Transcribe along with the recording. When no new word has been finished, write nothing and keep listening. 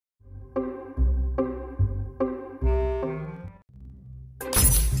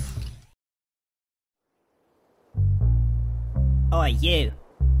you.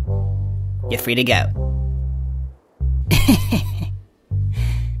 You're free to go.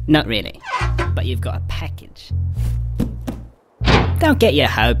 Not really, but you've got a package. Don't get your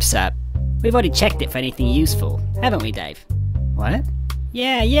hopes up. We've already checked it for anything useful, haven't we, Dave? What?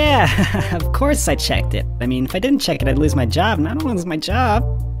 Yeah, of course I checked it. I mean, if I didn't check it, I'd lose my job, and I don't want to lose my job.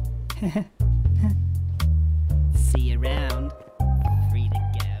 See you around. Free to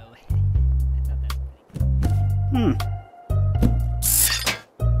go. I thought that was pretty cool.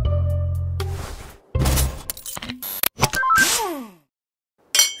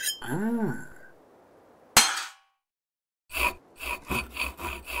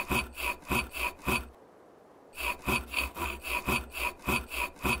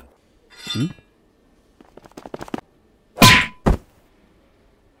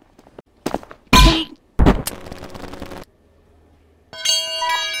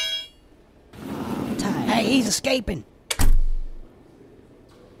 Hey, he's escaping.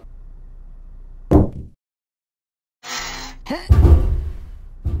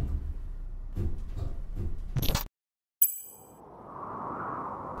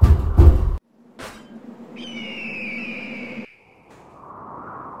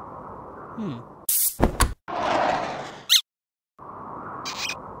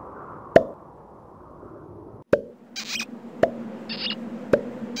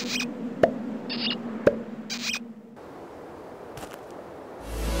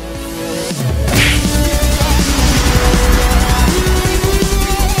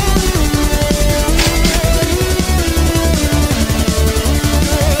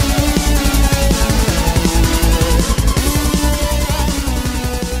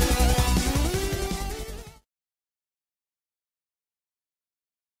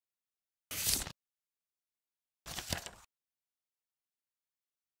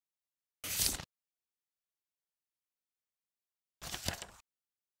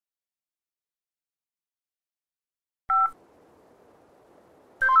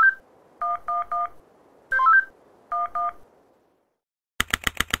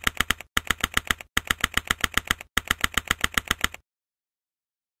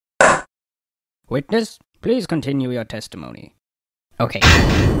 Witness, please continue your testimony. Okay.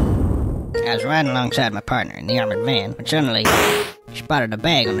 I was riding alongside my partner in the armored van, when suddenly we spotted a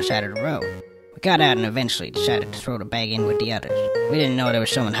bag on the side of the road. We got out and eventually decided to throw the bag in with the others. We didn't know there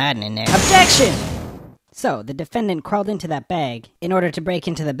was someone hiding in there. Objection! So, the defendant crawled into that bag in order to break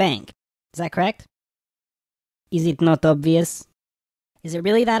into the bank. Is that correct? Is it not obvious? Is it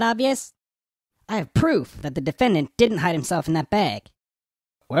really that obvious? I have proof that the defendant didn't hide himself in that bag.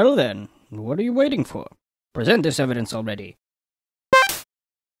 Well then, what are you waiting for? Present this evidence already.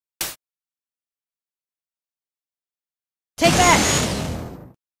 Take that!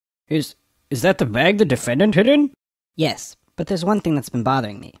 Is that the bag the defendant hid in? Yes, but there's one thing that's been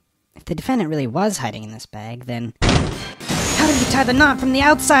bothering me. If the defendant really was hiding in this bag, then how did he tie the knot from the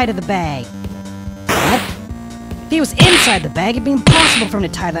outside of the bag? What? If he was inside the bag, it'd be impossible for him to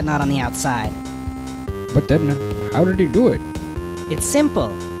tie that knot on the outside. But then, how did he do it? It's simple.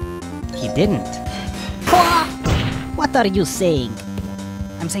 He didn't. What are you saying?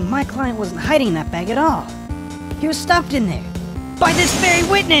 I'm saying my client wasn't hiding in that bag at all. He was stuffed in there. By this very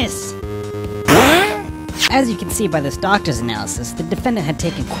witness! What? As you can see by this doctor's analysis, the defendant had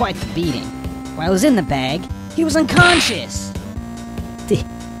taken quite the beating. While he was in the bag, he was unconscious.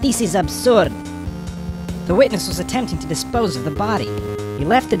 This is absurd. The witness was attempting to dispose of the body. He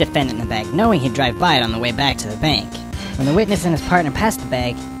left the defendant in the bag, knowing he'd drive by it on the way back to the bank. When the witness and his partner passed the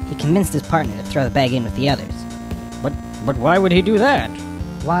bag, he convinced his partner to throw the bag in with the others. But why would he do that?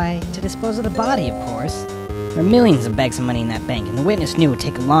 Why, to dispose of the body, of course. There are millions of bags of money in that bank, and the witness knew it would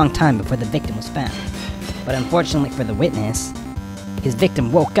take a long time before the victim was found. But unfortunately for the witness, his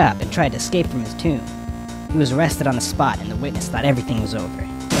victim woke up and tried to escape from his tomb. He was arrested on the spot, and the witness thought everything was over.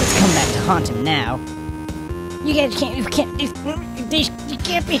 But it's come back to haunt him now. You guys can't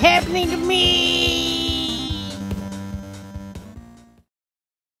be happening to me!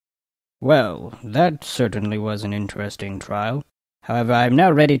 Well, that certainly was an interesting trial. However, I am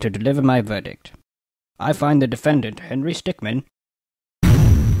now ready to deliver my verdict. I find the defendant, Henry Stickmin,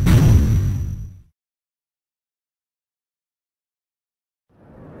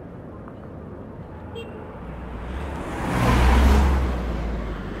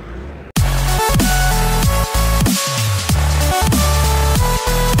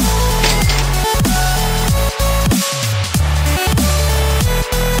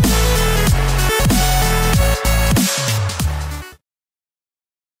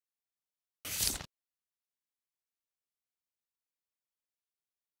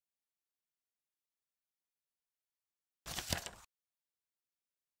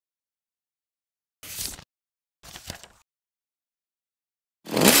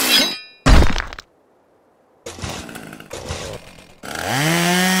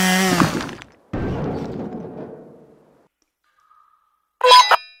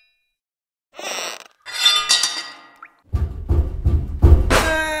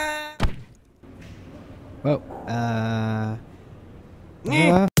 Whoa,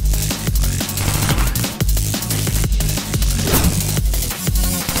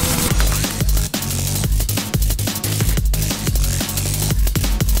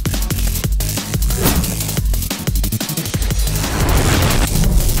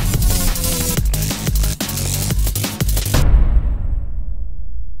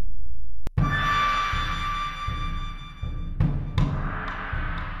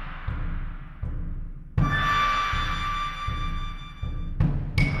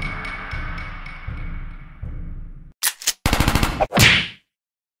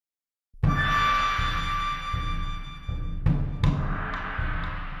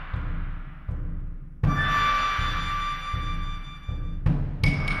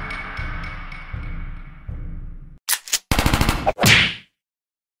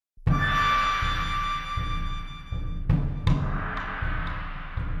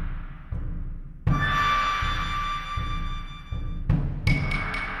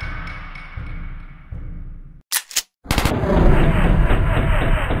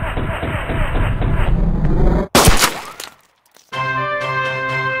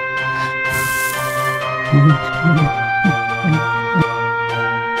 Mm-hmm.